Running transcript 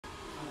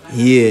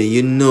Yeah,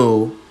 you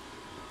know.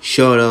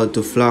 Shout out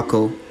to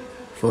Flacco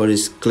for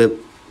this clip.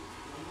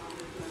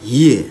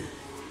 Yeah,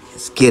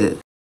 let's get it.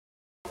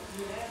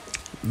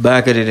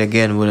 Back at it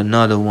again with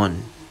another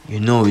one. You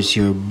know it's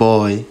your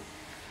boy.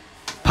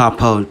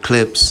 Pop out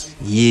clips.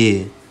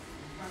 Yeah.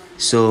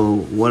 So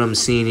what I'm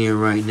seeing here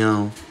right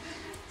now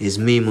is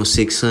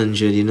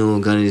memo600. You know,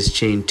 got his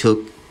chain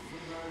took.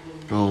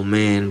 Oh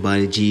man,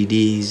 by the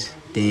GDs.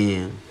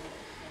 Damn.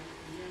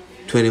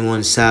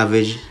 21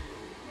 Savage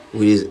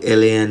with his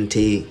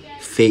Eliante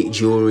fake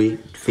jewelry,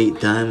 fake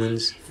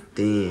diamonds.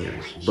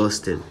 Damn,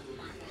 busted.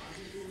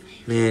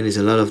 Man, there's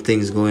a lot of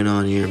things going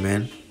on here,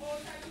 man.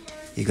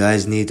 You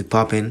guys need to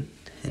pop in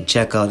and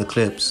check out the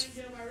clips.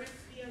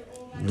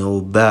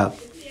 No bap.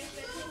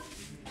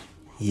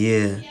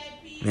 Yeah,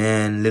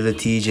 man, little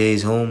TJ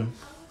is home,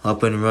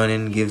 up and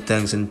running. Give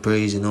thanks and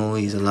praise, you know,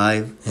 he's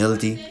alive,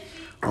 healthy.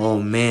 Oh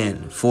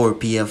man,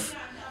 4PF.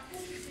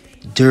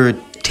 DIRTY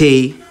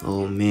TAY.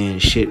 Oh man,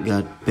 shit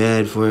got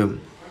bad for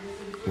him.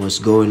 What's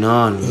going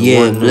on?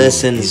 Yeah,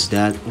 blessings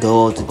that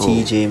go out to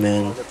TJ,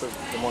 man.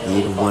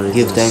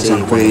 Give thanks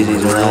and praise,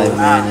 he's alive,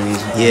 man, and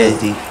he's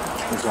healthy,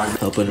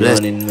 up and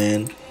running,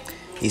 man.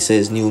 He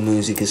says new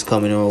music is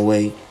coming our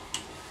way.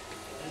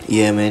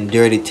 Yeah, man,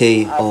 DIRTY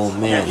TAY. Oh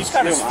man, yeah, he's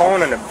got his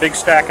phone and a big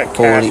stack of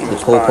cash in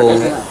his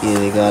pocket. Yeah,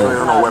 they got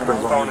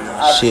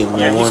it. Shit, man.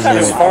 Yeah, he's got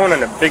his phone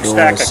and a big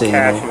stack of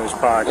cash in his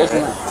pocket.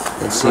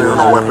 Let's see what's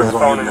going on.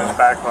 Phone in his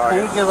back pocket.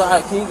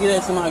 Can you get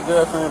that to my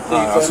girlfriend,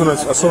 please?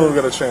 As soon as we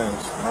get a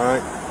chance, all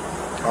right?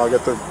 I'll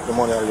get the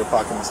money out of your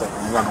pocket in a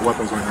second. You got no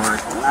weapons on you,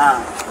 right?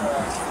 Nah.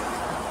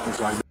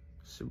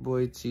 It's your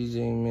boy TJ,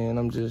 man.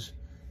 I'm just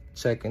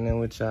checking in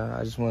with y'all.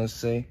 I just want to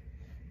say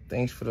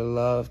thanks for the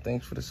love,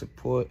 thanks for the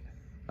support.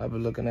 I've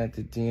been looking at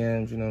the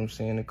DMs, you know what I'm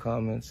saying, the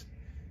comments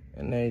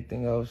and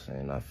everything else,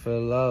 and I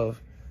feel love.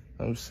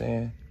 You know what I'm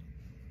saying,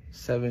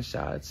 7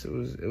 shots. It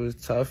was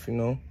tough, you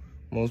know.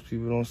 Most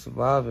people don't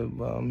survive it,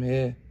 but I'm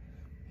here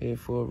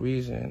for a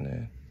reason.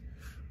 And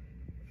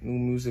new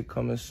music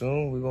coming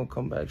soon. We're gonna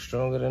come back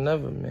stronger than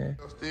ever, man.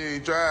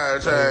 Steve trying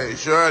to change,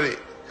 shorty.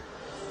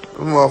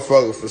 Them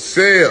motherfuckers for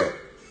sale.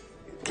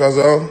 Cause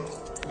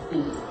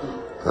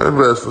that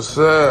best for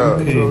sale.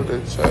 What they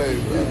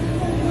change, man.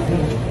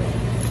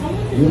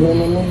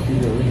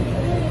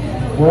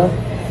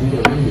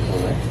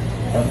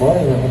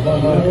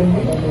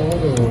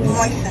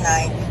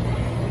 Moissanite.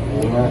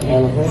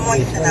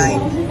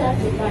 Moissanite.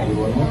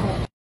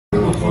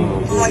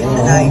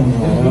 Moissanite.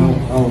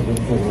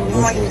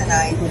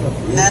 Moissanite.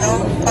 Metal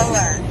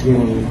alert.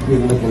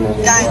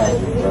 Diamond.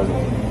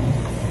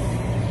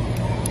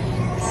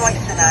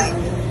 Moissanite.